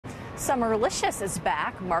Summerlicious is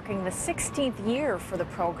back, marking the 16th year for the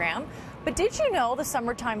program. But did you know the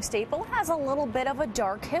summertime staple has a little bit of a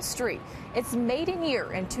dark history? Its maiden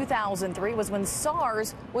year in 2003 was when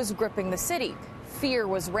SARS was gripping the city. Fear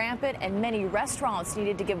was rampant, and many restaurants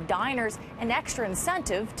needed to give diners an extra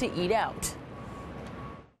incentive to eat out.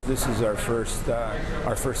 This is our first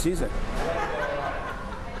season.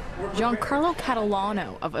 Giancarlo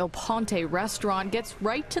Catalano of El Ponte restaurant gets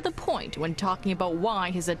right to the point when talking about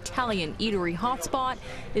why his Italian eatery hotspot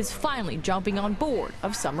is finally jumping on board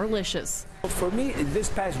of Summerlicious. For me, this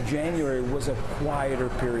past January was a quieter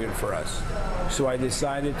period for us. So I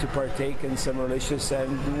decided to partake in Summerlicious,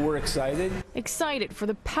 and we're excited. Excited for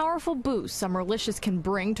the powerful boost Summerlicious can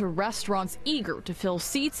bring to restaurants eager to fill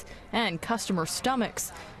seats and customer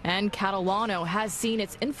stomachs. And Catalano has seen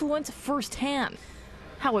its influence firsthand.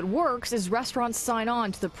 How it works is restaurants sign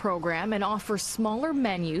on to the program and offer smaller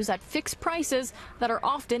menus at fixed prices that are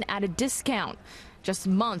often at a discount. Just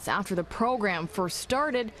months after the program first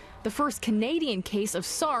started, the first Canadian case of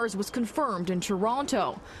SARS was confirmed in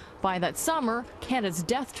Toronto. By that summer, Canada's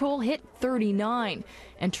death toll hit 39,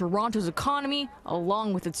 and Toronto's economy,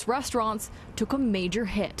 along with its restaurants, took a major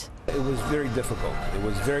hit. It was very difficult. It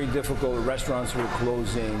was very difficult. Restaurants were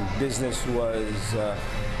closing. Business was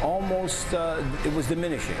it was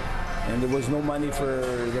diminishing. And there was no money for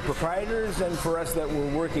the proprietors and for us that were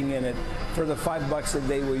working in it for the $5 a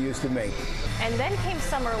day we used to make. And then came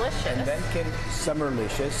Summerlicious,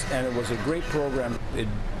 and it was a great program. It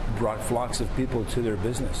brought flocks of people to their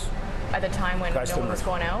business. At the time when Customers. No one was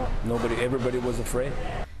going out? Everybody was afraid.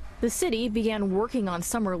 The city began working on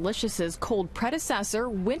Summerlicious's cold predecessor,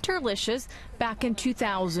 Winterlicious, back in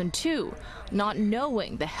 2002, not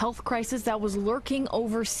knowing the health crisis that was lurking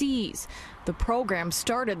overseas. The program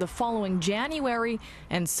started the following January,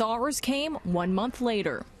 and SARS came 1 month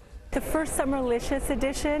later. The first Summerlicious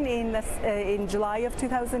edition in July of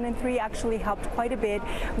 2003 actually helped quite a bit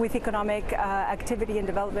with economic activity and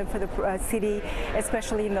development for the city,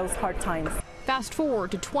 especially in those hard times. Fast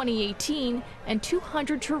forward to 2018, and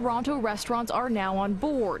 200 Toronto restaurants are now on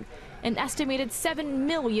board. An estimated 7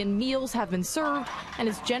 million meals have been served, and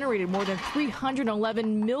it's generated more than $311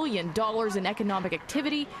 million in economic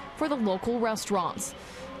activity for the local restaurants.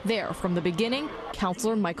 There, from the beginning,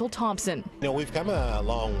 Councillor Michael Thompson. We've come a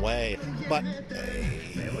long way, but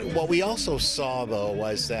what we also saw, though,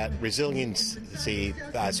 was that resiliency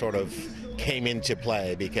sort of came into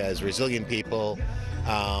play, because resilient people,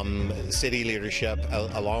 city leadership,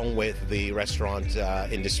 along with the restaurant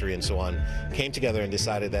industry and so on, came together and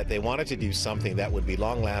decided that they wanted to do something that would be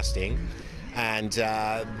long-lasting. And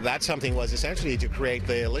that something was essentially to create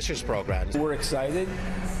the Licious program. We're excited.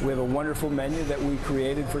 We have a wonderful menu that we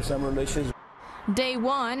created for Summerlicious. Day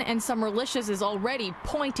one, and Summerlicious is already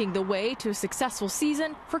pointing the way to a successful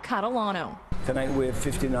season for Catalano. Tonight we have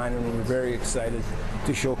 59, and we're very excited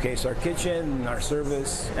to showcase our kitchen, our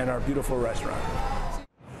service, and our beautiful restaurant.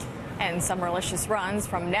 And Summerlicious runs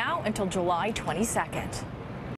from now until July 22nd.